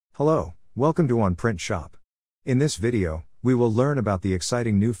Hello, welcome to OnPrintShop. In this video, we will learn about the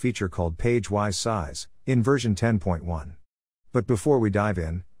exciting new feature called Page-Wise Size, in version 10.1. But before we dive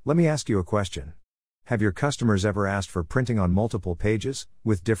in, let me ask you a question. Have your customers ever asked for printing on multiple pages,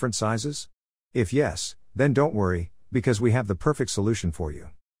 with different sizes? If yes, then don't worry, because we have the perfect solution for you.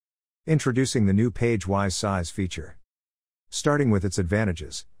 Introducing the new Page-Wise Size feature. Starting with its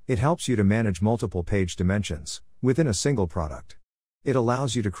advantages, it helps you to manage multiple page dimensions, within a single product. It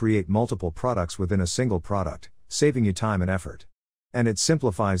allows you to create multiple products within a single product, saving you time and effort. And it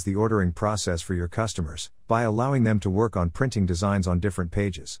simplifies the ordering process for your customers, by allowing them to work on printing designs on different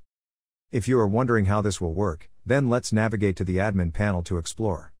pages. If you are wondering how this will work, then let's navigate to the admin panel to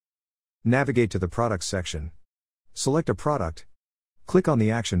explore. Navigate to the Products section. Select a product. Click on the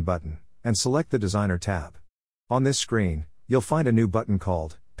Action button, and select the Designer tab. On this screen, you'll find a new button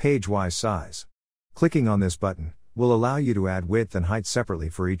called Page-Wise Size. Clicking on this button will allow you to add width and height separately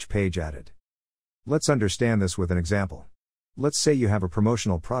for each page added. Let's understand this with an example. Let's say you have a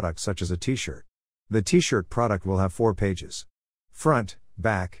promotional product such as a t-shirt. The t-shirt product will have 4 pages. Front,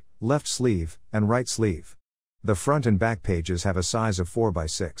 back, left sleeve, and right sleeve. The front and back pages have a size of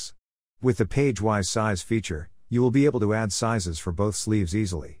 4x6. With the Page-Wise Size feature, you will be able to add sizes for both sleeves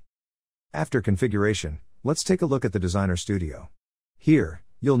easily. After configuration, let's take a look at the Designer Studio. Here,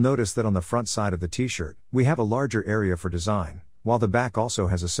 you'll notice that on the front side of the t-shirt, we have a larger area for design, while the back also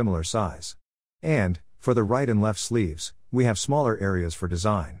has a similar size. And, for the right and left sleeves, we have smaller areas for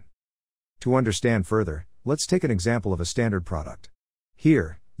design. To understand further, let's take an example of a standard product.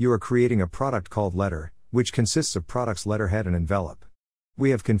 Here, you are creating a product called Letter, which consists of product's letterhead and envelope.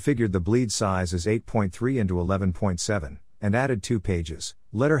 We have configured the bleed size as 8.3 into 11.7, and added 2 pages,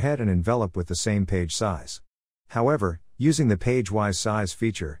 letterhead and envelope with the same page size. However, using the Page-Wise Size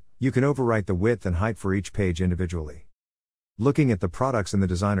feature, you can overwrite the width and height for each page individually. Looking at the products in the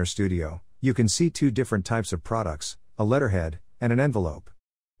Designer Studio, you can see 2 different types of products, a letterhead, and an envelope.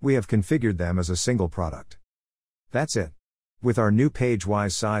 We have configured them as a single product. That's it. With our new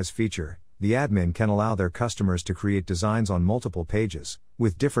Page-Wise Size feature, the admin can allow their customers to create designs on multiple pages,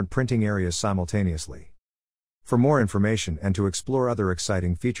 with different printing areas simultaneously. For more information and to explore other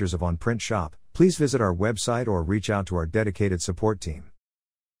exciting features of OnPrintShop, please visit our website or reach out to our dedicated support team.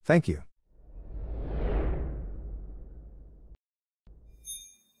 Thank you.